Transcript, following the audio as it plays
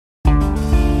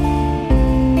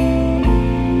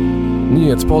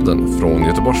Nyhetspodden från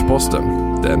Göteborgs-Posten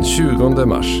den 20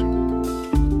 mars.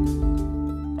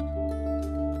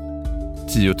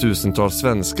 Tiotusentals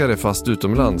svenskar är fast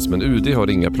utomlands, men UD har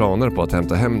inga planer på att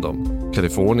hämta hem dem.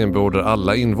 Kalifornien beordrar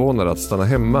alla invånare att stanna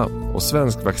hemma och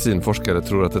svensk vaccinforskare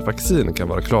tror att ett vaccin kan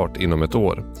vara klart inom ett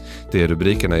år. Det är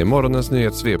rubrikerna i morgonens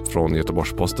nyhetssvep från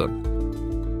Göteborgs-Posten.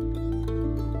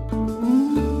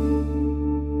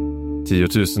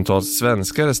 Tiotusentals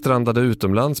svenskar är strandade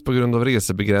utomlands på grund av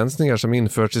resebegränsningar som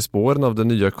införts i spåren av det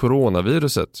nya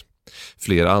coronaviruset.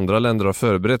 Flera andra länder har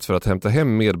förberett för att hämta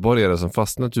hem medborgare som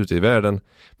fastnat ute i världen,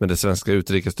 men det svenska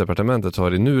utrikesdepartementet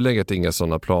har i nuläget inga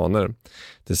sådana planer.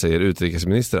 Det säger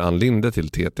utrikesminister Ann Linde till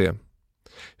TT.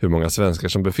 Hur många svenskar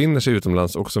som befinner sig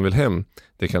utomlands och som vill hem,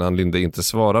 det kan Ann Linde inte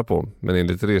svara på, men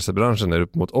enligt resebranschen är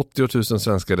upp mot 80 000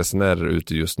 svenska resenärer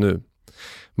ute just nu.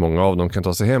 Många av dem kan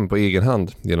ta sig hem på egen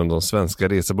hand genom de svenska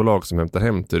resebolag som hämtar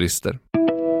hem turister.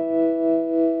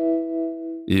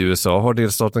 I USA har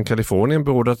delstaten Kalifornien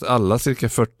beordrat alla cirka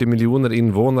 40 miljoner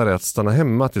invånare att stanna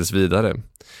hemma tills vidare.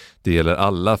 Det gäller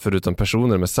alla förutom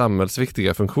personer med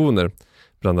samhällsviktiga funktioner,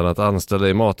 bland annat anställda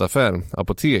i mataffär,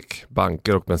 apotek,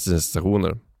 banker och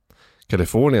bensinstationer.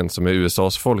 Kalifornien, som är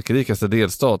USAs folkrikaste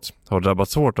delstat, har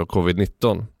drabbats hårt av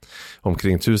covid-19.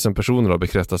 Omkring 1000 personer har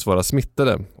bekräftats vara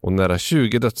smittade och nära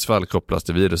 20 dödsfall kopplas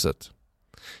till viruset.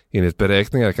 Enligt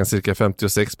beräkningar kan cirka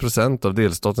 56% av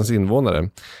delstatens invånare,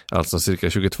 alltså cirka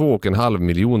 22,5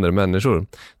 miljoner människor,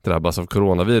 drabbas av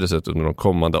coronaviruset under de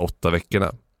kommande 8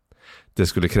 veckorna. Det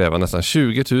skulle kräva nästan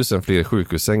 20 000 fler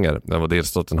sjukhussängar än vad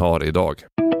delstaten har idag.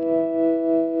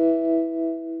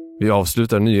 Vi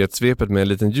avslutar nyhetssvepet med en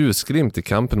liten ljusglimt i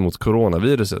kampen mot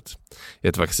coronaviruset.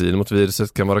 Ett vaccin mot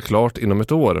viruset kan vara klart inom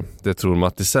ett år, det tror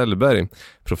Matti Sellberg,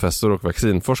 professor och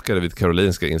vaccinforskare vid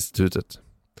Karolinska institutet.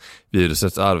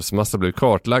 Virusets arvsmassa blev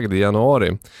kartlagd i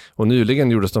januari och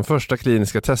nyligen gjordes de första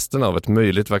kliniska testerna av ett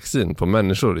möjligt vaccin på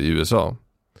människor i USA.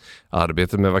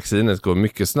 Arbetet med vaccinet går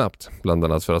mycket snabbt, bland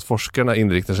annat för att forskarna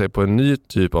inriktar sig på en ny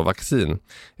typ av vaccin,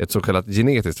 ett så kallat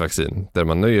genetiskt vaccin, där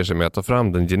man nöjer sig med att ta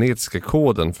fram den genetiska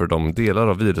koden för de delar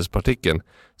av viruspartikeln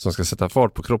som ska sätta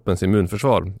fart på kroppens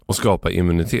immunförsvar och skapa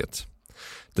immunitet.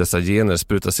 Dessa gener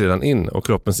sprutas sedan in och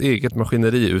kroppens eget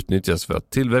maskineri utnyttjas för att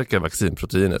tillverka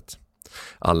vaccinproteinet.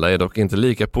 Alla är dock inte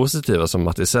lika positiva som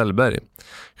Matti Sellberg.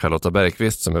 Charlotta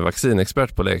Bergqvist, som är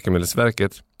vaccinexpert på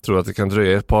Läkemedelsverket, tror att det kan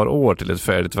dröja ett par år till ett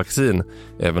färdigt vaccin,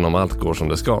 även om allt går som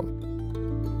det ska.